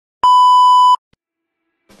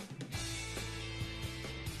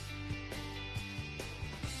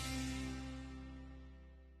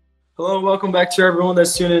Hello, welcome back to everyone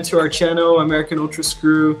that's tuned into our channel, American Ultra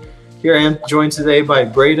Screw. Here I am joined today by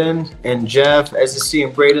Braden and Jeff. As you see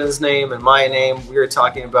in Braden's name and my name, we are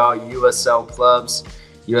talking about USL clubs,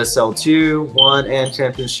 USL 2, 1, and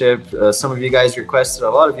Championship. Some of you guys requested, a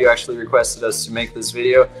lot of you actually requested us to make this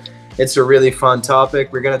video. It's a really fun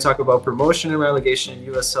topic. We're going to talk about promotion and relegation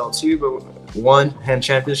in USL 2, but 1 and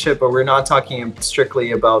Championship, but we're not talking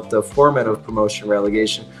strictly about the format of promotion and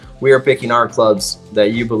relegation. We are picking our clubs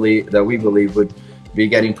that we believe would be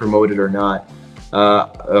getting promoted or not.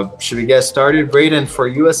 Should we get started? Braden, for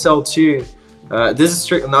USL 2, this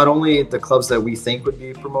is not only the clubs that we think would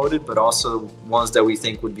be promoted, but also ones that we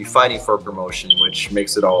think would be fighting for promotion, which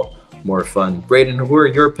makes it all more fun. Braden, who are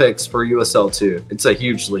your picks for USL 2? It's a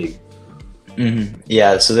huge league.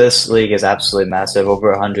 Yeah, so this league is absolutely massive,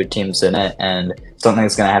 over 100 teams in it, and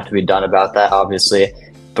something's going to have to be done about that, obviously,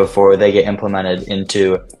 before they get implemented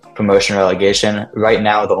into promotion relegation. Right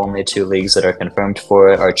now, the only two leagues that are confirmed for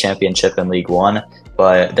it are Championship and League 1,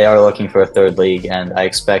 but they are looking for a third league, and I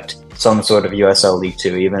expect some sort of USL League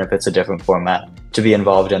 2, even if it's a different format, to be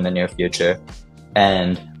involved in the near future.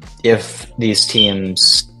 And if these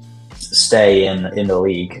teams stay in the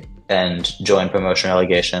league and join promotion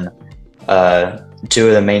relegation, two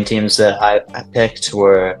of the main teams that I picked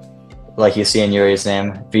were, like you see in Yuri's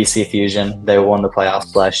name, VC Fusion. They won the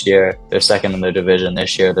playoffs last year. They're second in their division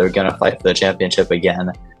this year. They're going to fight for the championship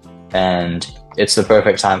again. And it's the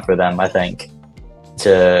perfect time for them, I think,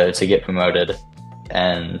 to get promoted.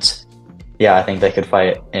 And yeah, I think they could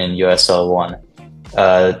fight in USL 1.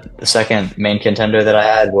 The second main contender that I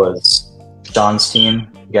had was Sean's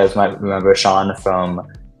team. You guys might remember Sean from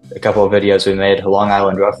a couple of videos we made, Long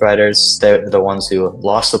Island Rough Riders. They're the ones who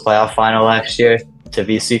lost the playoff final last year to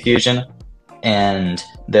VC Fusion, and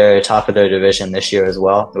they're top of their division this year as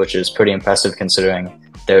well, which is pretty impressive considering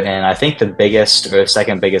they're in, I think, the biggest or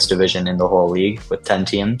second biggest division in the whole league with 10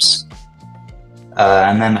 teams.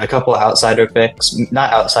 And then a couple outsider picks,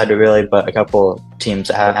 not outsider really, but a couple teams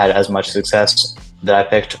that haven't had as much success that I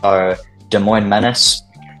picked are Des Moines Menace,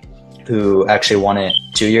 who actually won it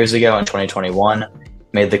 2 years ago in 2021,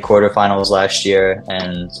 made the quarterfinals last year,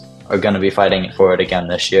 and are going to be fighting for it again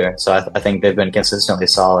this year. So I think they've been consistently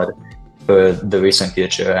solid for the recent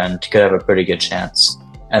future and could have a pretty good chance.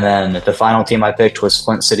 And then the final team I picked was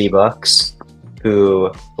Flint City Bucks, who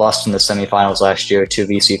lost in the semifinals last year to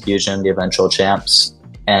VC Fusion, the eventual champs,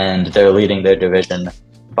 and they're leading their division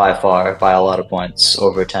by far, by a lot of points,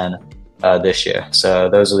 over 10 this year. So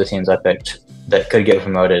those are the teams I picked that could get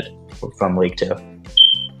promoted from League 2.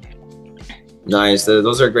 Nice.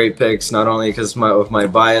 Those are great picks, not only because of my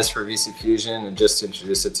bias for VC Fusion, and just to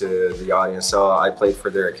introduce it to the audience. So I played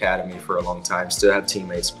for their academy for a long time, still have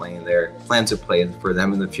teammates playing there, plan to play for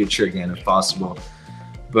them in the future again if possible.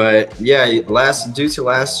 But yeah, due to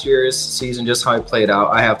last year's season, just how it played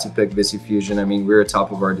out, I have to pick VC Fusion. I mean, we're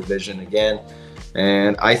top of our division again,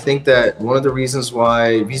 and I think that one of the reasons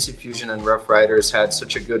why VC Fusion and Rough Riders had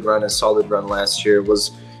such a good run, a solid run last year,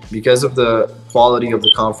 was because of the quality of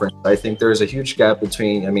the conference. I think there's a huge gap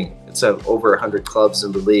between, I mean, it's over 100 clubs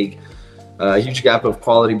in the league, a huge gap of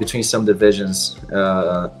quality between some divisions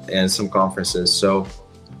and some conferences. So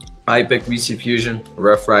I picked VC Fusion,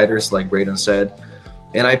 Rough Riders, like Braden said,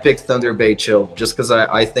 and I picked Thunder Bay Chill just because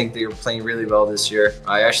I think they're playing really well this year.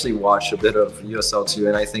 I actually watched a bit of USL 2,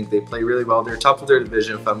 and I think they play really well. They're top of their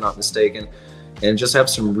division, if I'm not mistaken, and just have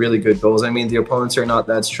some really good goals. I mean, the opponents are not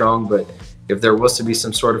that strong, but if there was to be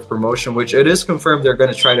some sort of promotion, which it is confirmed they're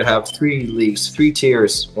going to try to have 3 leagues, 3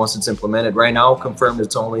 tiers once it's implemented. Right now, confirmed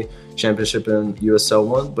it's only Championship and USL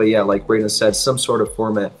 1. But yeah, like Braden said, some sort of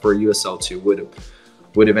format for USL 2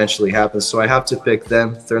 would eventually happen. So I have to pick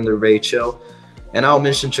them, Thunder Bay Chill. And I'll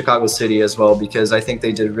mention Chicago City as well, because I think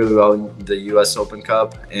they did really well in the US Open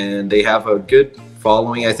Cup, and they have a good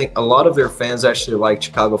following. I think a lot of their fans actually like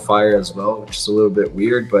Chicago Fire as well, which is a little bit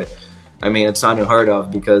weird, but I mean, it's not unheard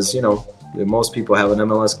of because, you know, most people have an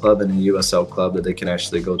MLS club and a USL club that they can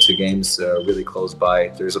actually go to games really close by.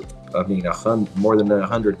 There's, more than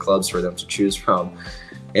 100 clubs for them to choose from.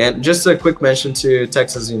 And just a quick mention to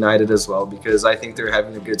Texas United as well, because I think they're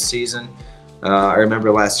having a good season. I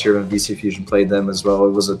remember last year when VC Fusion played them as well.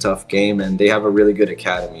 It was a tough game, and they have a really good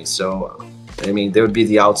academy. So, I mean, they would be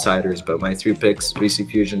the outsiders, but my 3 picks, VC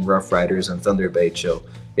Fusion, Rough Riders, and Thunder Bay Chill,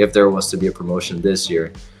 if there was to be a promotion this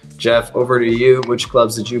year. Jeff, over to you. Which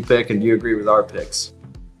clubs did you pick, and do you agree with our picks?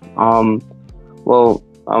 I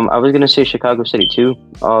was gonna say Chicago City too,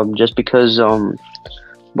 just because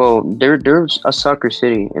they're a soccer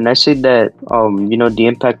city, and I say that the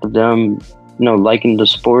impact of them, liking the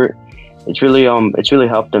sport it's really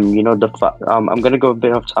helped them. You know, I'm gonna go a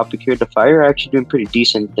bit off topic here. The Fire are actually doing pretty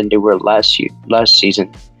decent than they were last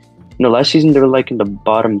season. You know, last season they were like in the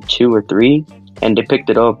bottom 2 or 3, and they picked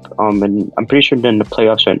it up. And I'm pretty sure they're in the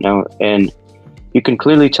playoffs right now, and you can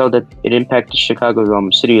clearly tell that it impacted Chicago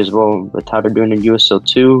City as well with how they're doing in USL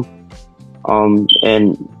 2.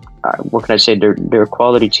 And what can I say? They're a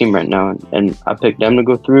quality team right now, and I picked them to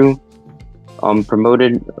go through.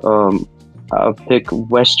 Promoted. I'll pick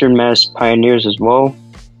Western Mass Pioneers as well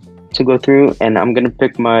to go through, and I'm gonna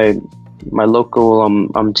pick my local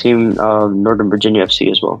team, Northern Virginia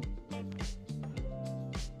FC as well.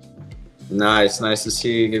 Nice to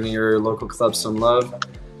see you giving your local club some love.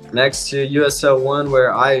 Next to USL 1,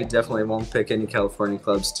 where I definitely won't pick any California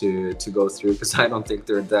clubs to go through because I don't think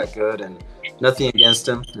they're that good, and nothing against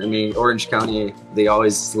them. I mean, Orange County, they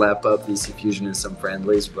always slap up VC Fusion in some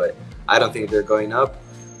friendlies, but I don't think they're going up.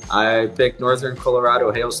 I picked Northern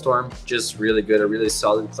Colorado Hailstorm, just really good, a really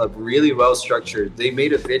solid club, really well structured. They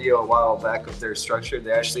made a video a while back of their structure.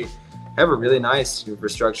 They actually have a really nice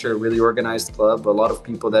infrastructure, really organized club. A lot of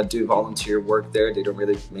people that do volunteer work there, they don't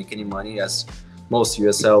really make any money as most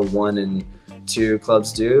USL 1 and 2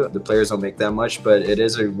 clubs do. The players don't make that much, but it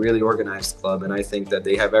is a really organized club, and I think that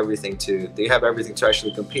they have everything to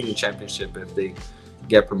actually compete in championship if they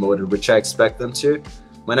get promoted, which I expect them to.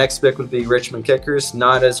 My next pick would be Richmond Kickers.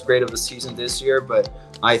 Not as great of a season this year, but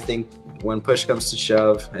I think when push comes to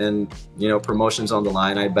shove and, you know, promotions on the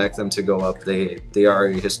line, I back them to go up. They are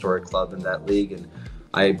a historic club in that league, and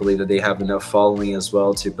I believe that they have enough following as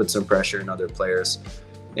well to put some pressure on other players.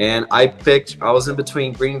 And I was in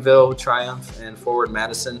between Greenville Triumph and Forward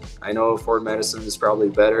Madison. I know Forward Madison is probably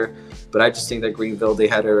better, but I just think that Greenville, they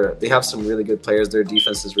have some really good players. Their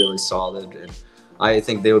defense is really solid, and I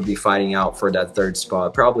think they would be fighting out for that third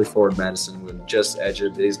spot. Probably Forward Madison would just edge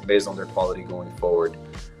it based on their quality going forward.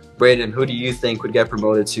 Braden, who do you think would get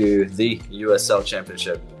promoted to the USL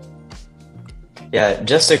Championship? Yeah,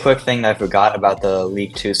 just a quick thing that I forgot about the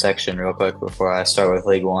League 2 section real quick before I start with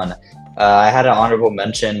League 1. I had an honorable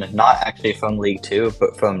mention, not actually from League 2,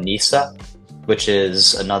 but from NISA, which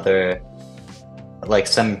is another like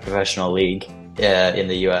semi-professional league in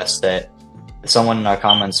the US that someone in our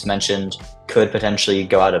comments mentioned could potentially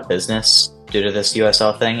go out of business due to this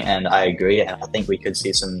USL thing, and I agree, and I think we could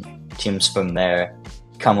see some teams from there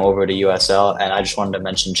come over to USL. And I just wanted to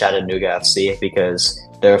mention Chattanooga FC because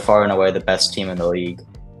they're far and away the best team in the league,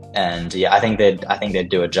 and yeah, I think they'd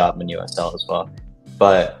do a job in USL as well.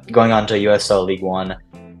 But going on to USL League 1,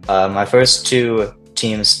 my first 2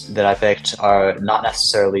 teams that I picked are not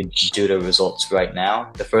necessarily due to results right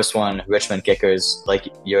now. The first one, Richmond Kickers, like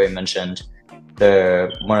Yuri mentioned,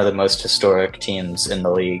 they're one of the most historic teams in the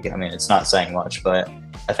league. I mean, it's not saying much, but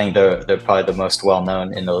I think they're probably the most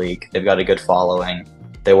well-known in the league. They've got a good following.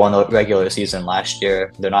 They won the regular season last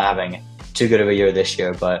year. They're not having too good of a year this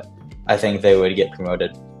year, but I think they would get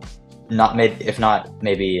promoted. If not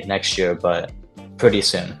maybe next year, but pretty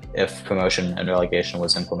soon if promotion and relegation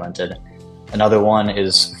was implemented. Another one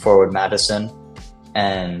is Forward Madison,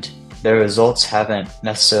 and their results haven't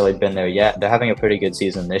necessarily been there yet. They're having a pretty good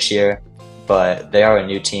season this year, but they are a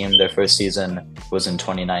new team. Their first season was in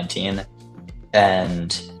 2019,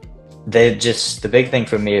 and the big thing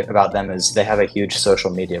for me about them is they have a huge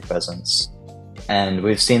social media presence, and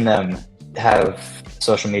we've seen them have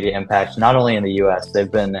social media impact not only in the US.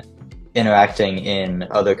 They've been interacting in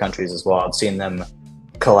other countries as well. I've seen them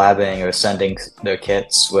collabing or sending their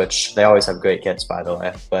kits, which they always have great kits, by the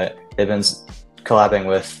way, but they've been collabing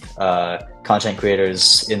with content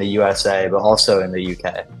creators in the USA, but also in the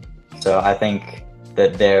UK. So I think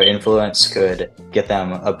that their influence could get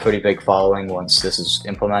them a pretty big following once this is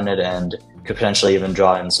implemented, and could potentially even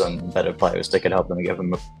draw in some better players that could help them get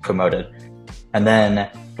them promoted. And then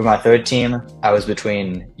for my third team, I was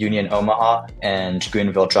between Union Omaha and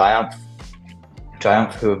Greenville Triumph.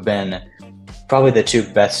 Triumph, who have been probably the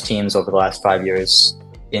 2 best teams over the last 5 years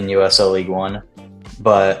in USL League 1.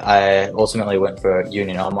 But I ultimately went for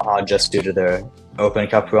Union Omaha just due to their Open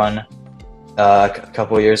Cup run a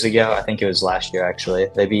couple of years ago. I think it was last year, actually.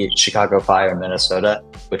 They beat Chicago Fire in Minnesota,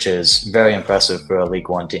 which is very impressive for a League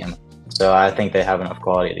 1 team. So I think they have enough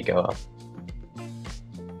quality to go up.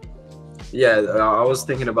 Yeah, I was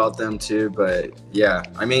thinking about them too, but yeah,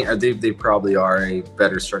 I mean, they probably are a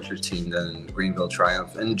better structured team than Greenville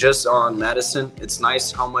Triumph. And just on Madison, it's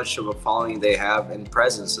nice how much of a following they have and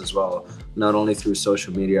presence as well, not only through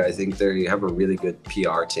social media. I think they have a really good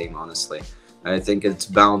PR team, honestly. I think it's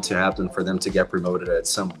bound to happen for them to get promoted at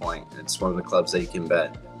some point. It's one of the clubs that you can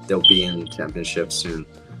bet they'll be in championship soon.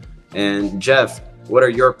 And Jeff, what are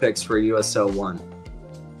your picks for USL 1?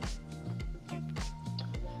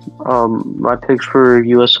 My picks for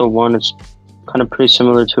USL one is kind of pretty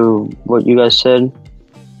similar to what you guys said.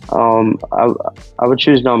 I would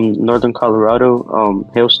choose Northern Colorado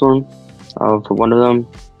Hailstorm for one of them.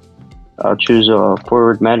 I'll choose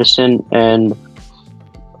forward Madison, and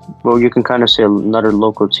well, you can kind of say another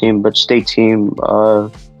local team, but state team,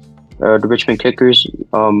 the Richmond Kickers.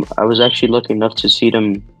 I was actually lucky enough to see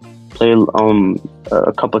them play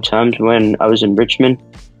a couple times when I was in Richmond.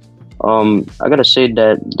 I gotta say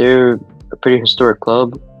that they're a pretty historic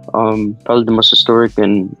club, probably the most historic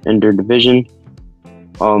in their division.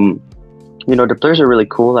 The players are really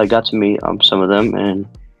cool. I got to meet some of them and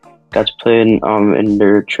got to play in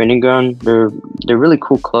their training ground. They're really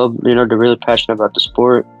cool club. They're really passionate about the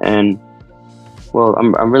sport, and well,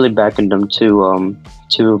 I'm really backing them to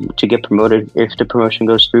get promoted if the promotion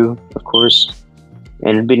goes through, of course.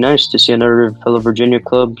 And it'd be nice to see another fellow Virginia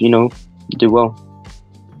club, do well.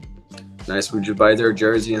 Nice. Would you buy their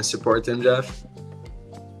jersey and support them, Jeff?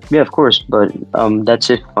 Yeah, of course, but that's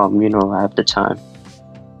if I have the time.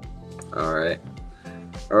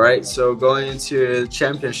 All right, so going into the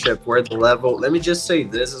championship, where the level, let me just say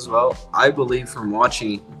this as well. I believe from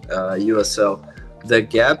watching USL, the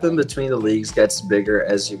gap in between the leagues gets bigger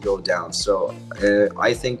as you go down. So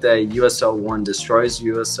I think that USL 1 destroys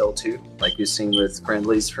USL 2, like you've seen with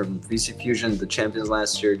friendlies from VC Fusion, the champions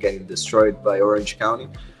last year, getting destroyed by Orange County.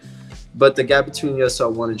 But the gap between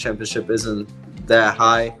USL 1 and championship isn't that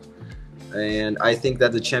high. And I think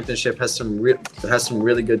that the championship has some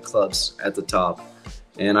really good clubs at the top.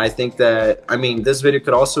 And I think that, this video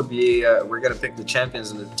could also be, we're going to pick the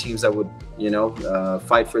champions and the teams that would,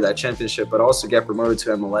 fight for that championship, but also get promoted to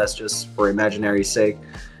MLS just for imaginary sake.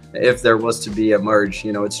 If there was to be a merge,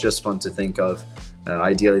 it's just fun to think of.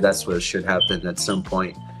 Ideally, that's what should happen at some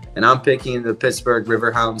point. And I'm picking the Pittsburgh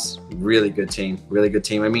Riverhounds. Really good team, really good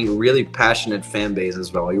team. Really passionate fan base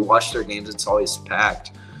as well. You watch their games, it's always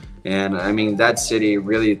packed. And that city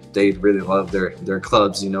they really love their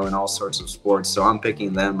clubs, in all sorts of sports. So I'm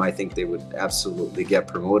picking them. I think they would absolutely get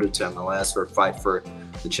promoted to MLS or fight for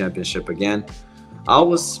the championship again. I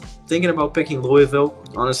was thinking about picking Louisville.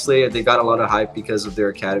 Honestly, they got a lot of hype because of their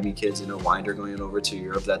academy kids, Winder going over to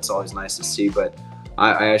Europe. That's always nice to see, but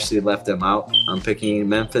I actually left them out. I'm picking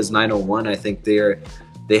Memphis 901. I think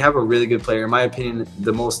they have a really good player. In my opinion,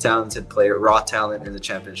 the most talented player, raw talent in the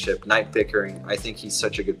championship, Knight Pickering. I think he's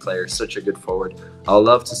such a good player, such a good forward. I'll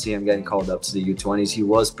love to see him getting called up to the U20s. He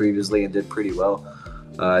was previously and did pretty well.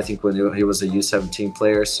 I think when he was a U17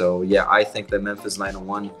 player. So, yeah, I think that Memphis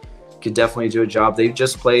 901 could definitely do a job. They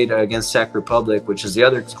just played against Sac Republic, which is the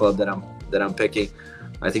other club that I'm picking.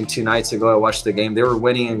 I think 2 nights ago I watched the game. They were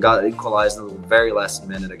winning and got equalized in the very last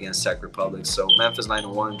minute against Sac Republic. So Memphis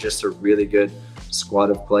 901, just a really good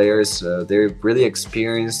squad of players. They're really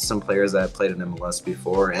experienced, some players that have played in MLS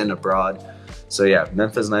before and abroad. So yeah,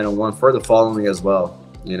 Memphis 901 for the following as well.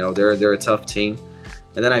 They're a tough team.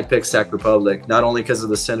 And then I picked Sac Republic, not only because of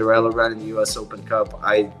the Cinderella run in the US Open Cup.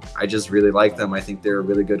 I just really like them. I think they're a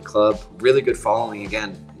really good club, really good following.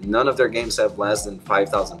 Again, none of their games have less than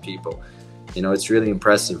 5,000 people. It's really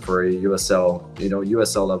impressive for a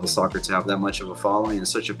USL level soccer to have that much of a following and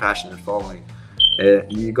such a passionate following.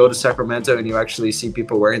 You go to Sacramento and you actually see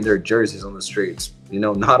people wearing their jerseys on the streets.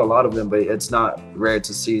 Not a lot of them, but it's not rare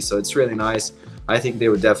to see. So it's really nice. I think they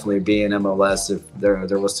would definitely be in MLS if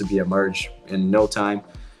there was to be a merge in no time.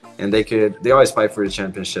 And they always fight for the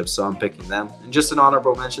championship, so I'm picking them. And just an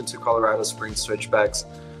honorable mention to Colorado Springs Switchbacks.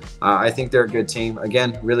 I think they're a good team.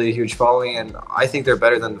 Again, really a huge following, and I think they're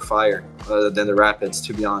better than the Fire, than the Rapids,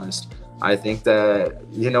 to be honest. I think that,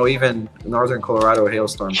 even Northern Colorado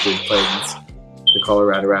Hailstorm could play against the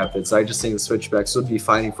Colorado Rapids. I just think the Switchbacks would be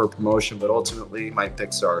fighting for promotion, but ultimately my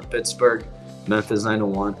picks are Pittsburgh, Memphis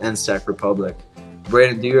 901, and Sac Republic.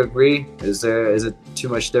 Brandon, do you agree? Is it too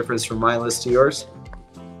much difference from my list to yours?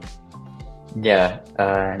 Yeah,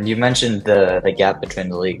 you mentioned the gap between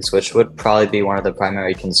the leagues, which would probably be one of the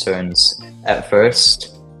primary concerns at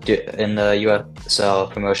first in the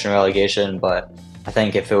USL promotion relegation, but I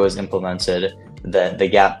think if it was implemented, that the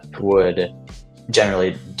gap would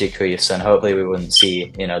generally decrease, and hopefully we wouldn't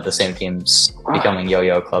see the same teams becoming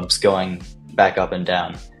yo-yo clubs going back up and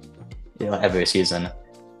down every season.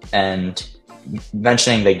 And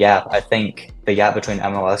mentioning the gap, I think the gap between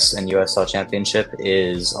MLS and USL Championship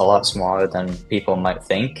is a lot smaller than people might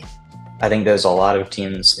think. I think there's a lot of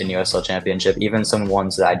teams in USL Championship, even some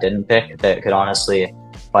ones that I didn't pick, that could honestly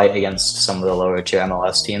fight against some of the lower tier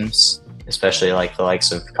MLS teams, especially like the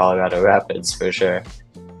likes of Colorado Rapids for sure.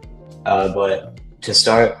 But To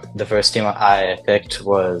start, the first team I picked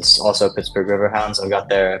was also Pittsburgh Riverhounds. I've got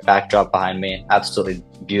their backdrop behind me. Absolutely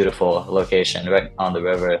beautiful location right on the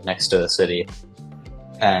river next to the city.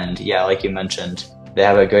 And yeah, like you mentioned, they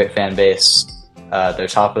have a great fan base. They're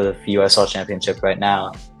top of the USL Championship right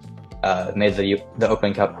now. Made the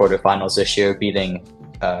Open Cup quarterfinals this year, beating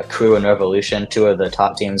Crew and Revolution, two of the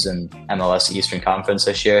top teams in MLS Eastern Conference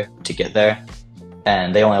this year, to get there.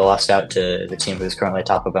 And they only lost out to the team who's currently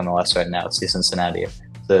top of MLS right now, it's the Cincinnati.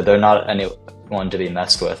 So they're not anyone to be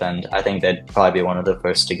messed with, and I think they'd probably be one of the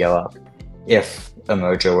first to go up if a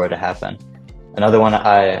merger were to happen. Another one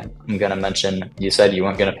I'm going to mention, you said you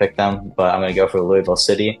weren't going to pick them, but I'm going to go for Louisville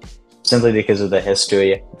City, simply because of the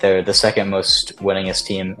history. They're the second most winningest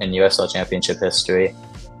team in USL Championship history,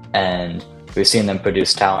 and we've seen them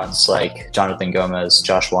produce talents like Jonathan Gomez,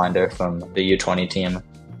 Josh Winder from the U20 team,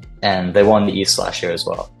 and they won the East last year as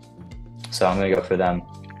well. So I'm going to go for them.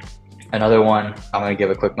 Another one I'm going to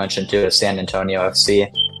give a quick mention to is San Antonio FC.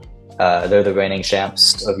 They're the reigning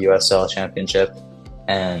champs of USL Championship,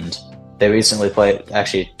 and they recently played,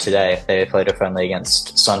 actually today, they played a friendly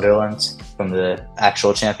against Sunderland from the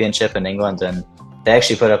actual championship in England, and they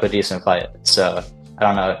actually put up a decent fight. So I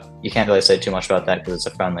don't know, you can't really say too much about that because it's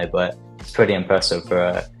a friendly, but it's pretty impressive for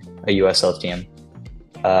a USL team.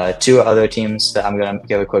 Two other teams that I'm going to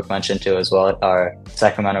give a quick mention to as well are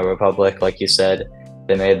Sacramento Republic. Like you said,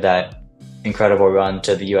 they made that incredible run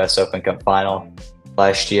to the US Open Cup final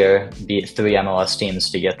last year, beat 3 MLS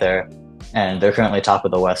teams to get there, and they're currently top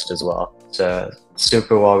of the West as well. So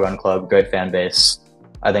super well-run club, great fan base.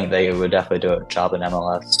 I think they would definitely do a job in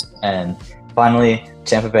MLS. And finally,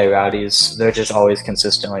 Tampa Bay Rowdies. They're just always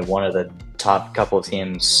consistently one of the top couple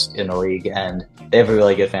teams in the league, and they have a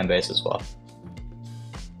really good fan base as well.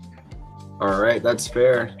 All right, that's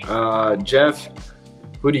fair. Jeff,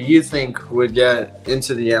 who do you think would get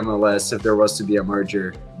into the MLS if there was to be a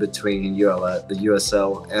merger between the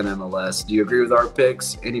USL and MLS? Do you agree with our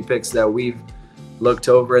picks? Any picks that we've looked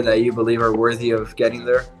over that you believe are worthy of getting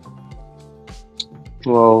there?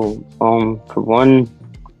 Well, for one,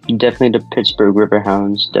 definitely the Pittsburgh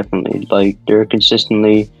Riverhounds. Definitely, like, they're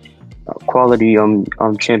consistently quality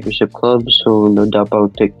championship clubs, so no doubt I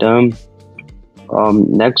would pick them.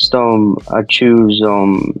 Next, I choose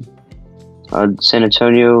San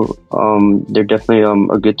Antonio. They're definitely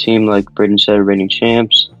a good team, like Braden said, reigning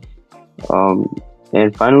champs.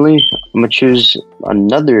 And finally, I'm gonna choose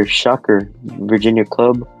another shocker, Virginia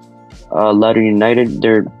club, Loudoun United.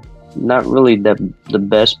 They're not really the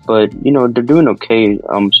best, but you know, they're doing okay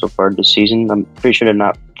so far this season. I'm pretty sure they're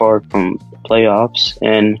not far from playoffs,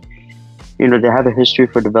 and you know, they have a history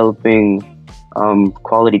for developing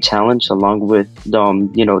quality talents, along with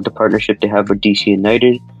you know, the partnership they have with DC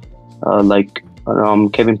United. Like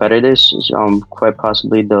Kevin Paredes is quite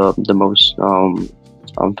possibly the most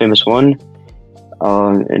famous one.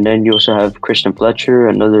 And then you also have Christian Fletcher,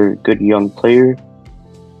 another good young player.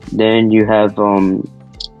 Then you have a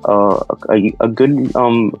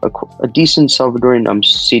decent Salvadorian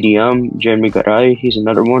CDM, Jeremy Garay. He's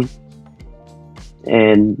another one.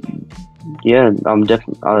 And yeah,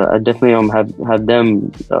 I definitely have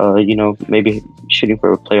them you know, maybe shooting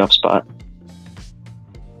for a playoff spot.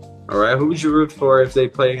 All right, who would you root for if they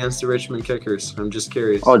play against the Richmond Kickers? I'm just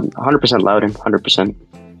curious. Oh, 100% Loudoun, 100%.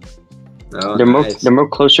 Oh, They're more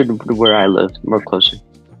closer to where I live, more closer.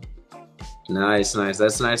 Nice.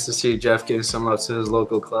 That's nice to see Jeff giving some love to his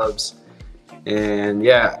local clubs. And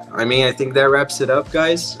yeah, I mean, I think that wraps it up,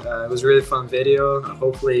 guys. It was a really fun video.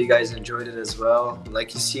 Hopefully you guys enjoyed it as well.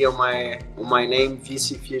 Like you see on my name,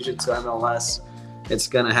 VC Fusion to MLS, it's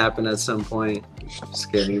gonna happen at some point.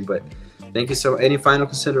 Just kidding, but thank you so much. Any final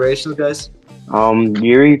considerations, guys?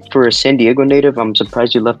 Yuri, for a San Diego native, I'm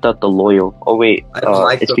surprised you left out the Loyal. Oh wait, I don't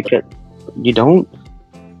like it's the... because you don't.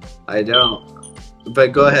 I don't.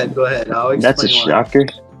 But go ahead. I'll explain. That's a why. shocker.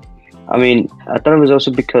 I mean, I thought it was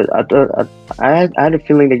also because I had a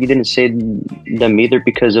feeling that you didn't say them either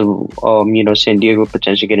because of you know, San Diego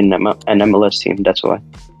potentially getting an MLS team. That's why.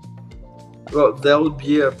 Well, that would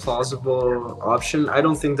be a plausible option. I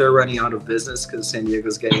don't think they're running out of business because San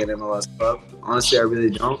Diego's getting an MLS club. Honestly, I really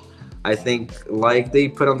don't. I think, like they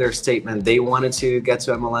put on their statement, they wanted to get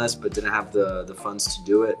to MLS but didn't have the funds to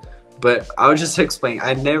do it. But I'll just explain.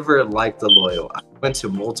 I never liked the Loyal. I went to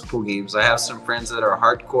multiple games. I have some friends that are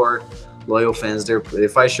hardcore Loyal fans.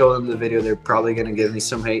 If I show them the video, they're probably going to give me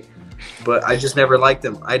some hate. But I just never liked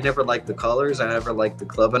them. I never liked the colors. I never liked the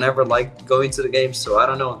club. I never liked going to the games. So I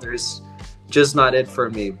don't know. There's just not it for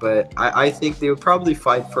me. But I think they would probably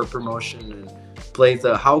fight for promotion and play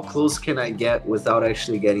the how close can I get without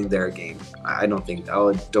actually getting their game. I don't think.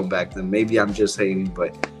 Don't back them. Maybe I'm just hating,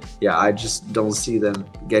 but yeah, I just don't see them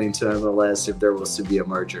getting to MLS if there was to be a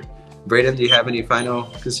merger. Braden, do you have any final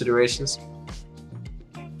considerations?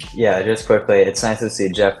 Yeah, just quickly, it's nice to see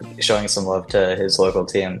Jeff showing some love to his local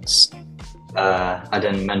teams. I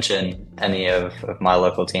didn't mention any of my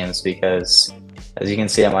local teams because, as you can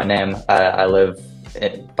see on my name, I live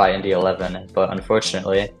by Indy 11, but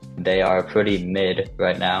unfortunately, they are pretty mid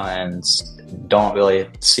right now and don't really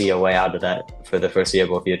see a way out of that for the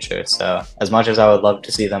foreseeable future. So, as much as I would love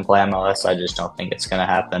to see them play MLS, I just don't think it's going to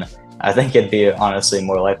happen. I think it'd be honestly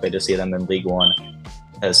more likely to see them in League One,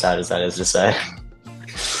 as sad as that is to say.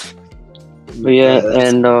 But yeah,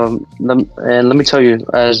 and let me tell you,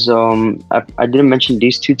 as I didn't mention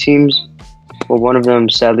these two teams. Well, one of them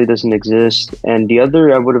sadly doesn't exist, and the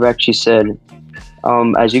other I would have actually said.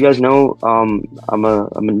 As you guys know, I'm a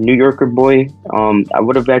New Yorker boy. I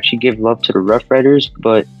would have actually give love to the Rough Riders,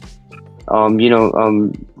 but by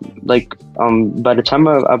the time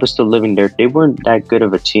I was still living there, they weren't that good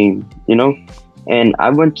of a team, you know. And I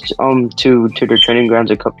went to their training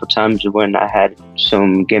grounds a couple of times when I had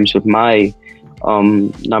some games with my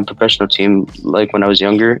non-professional team, like when I was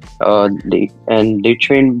younger. They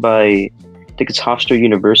trained by, I think it's Hofstra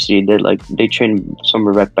University. They train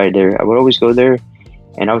somewhere right by there. I would always go there,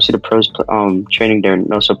 and I would see the pros training there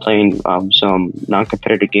and also playing some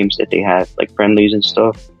non-competitive games that they have, like friendlies and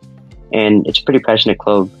stuff. And it's a pretty passionate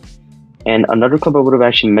club. And another club I would have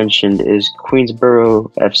actually mentioned is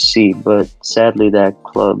Queensboro FC, but sadly that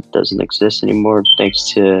club doesn't exist anymore thanks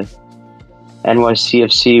to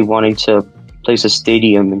NYCFC wanting to place a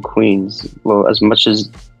stadium in Queens. Well, as much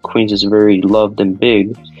as Queens is very loved and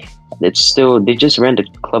big, they just ran the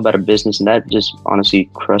club out of business, and that just honestly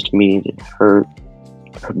crushed me. It hurt,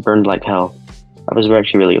 burned like hell. I was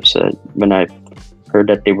actually really upset when I heard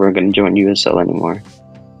that they weren't going to join USL anymore.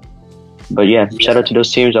 But yeah, shout out to those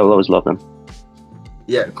teams. I will always love them.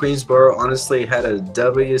 Yeah, Queensboro honestly had a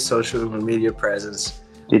W social media presence.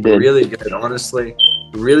 They did. Really good, honestly.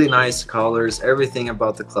 Really nice colors. Everything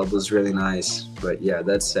about the club was really nice. But yeah,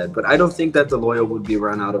 that's sad. But I don't think that the Loyal would be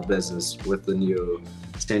run out of business with the new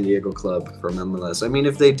San Diego club from MLS. I mean,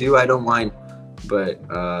 if they do, I don't mind. But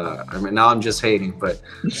I mean, now I'm just hating. But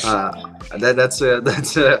that's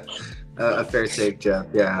a fair take, Jeff.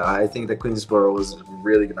 Yeah, I think that Queensboro was a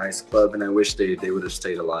really nice club, and I wish they would have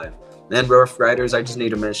stayed alive. And Rough Riders, I just need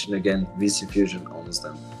to mention again, VC Fusion owns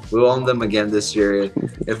them. We'll own them again this year.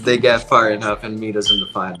 If they get far enough and meet us in the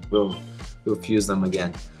final, we'll fuse them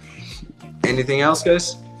again. Anything else,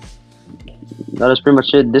 guys? No, that's pretty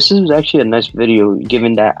much it. This is actually a nice video,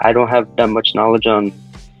 given that I don't have that much knowledge on,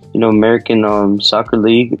 American soccer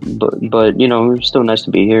league, but it's still nice to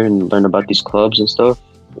be here and learn about these clubs and stuff.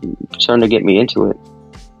 It's starting to get me into it.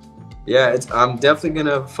 Yeah, I'm definitely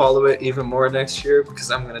gonna follow it even more next year because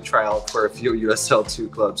I'm gonna try out for a few USL 2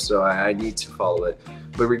 clubs, so I need to follow it.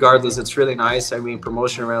 But regardless, it's really nice. I mean,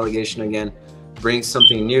 promotion and relegation again brings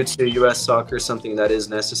something new to US soccer, something that is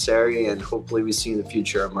necessary, and hopefully we see in the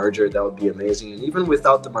future a merger. That would be amazing. And even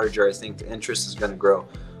without the merger, I think the interest is gonna grow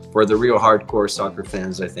for the real hardcore soccer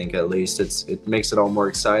fans. I think at least it makes it all more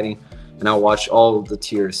exciting, and I'll watch all of the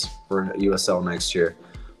tiers for USL next year.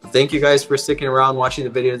 Thank you guys for sticking around, watching the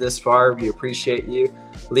video this far. We appreciate you.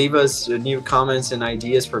 Leave us new comments and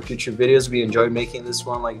ideas for future videos. We enjoyed making this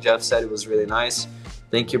one. Like Jeff said, it was really nice.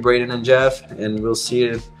 Thank you, Braden and Jeff, and we'll see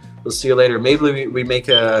you later. Maybe we make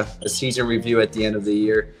a season review at the end of the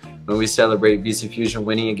year when we celebrate VC Fusion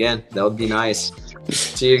winning again. That would be nice.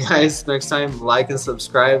 See you guys next time. Like and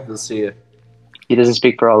subscribe. We'll see you. He doesn't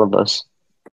speak for all of us.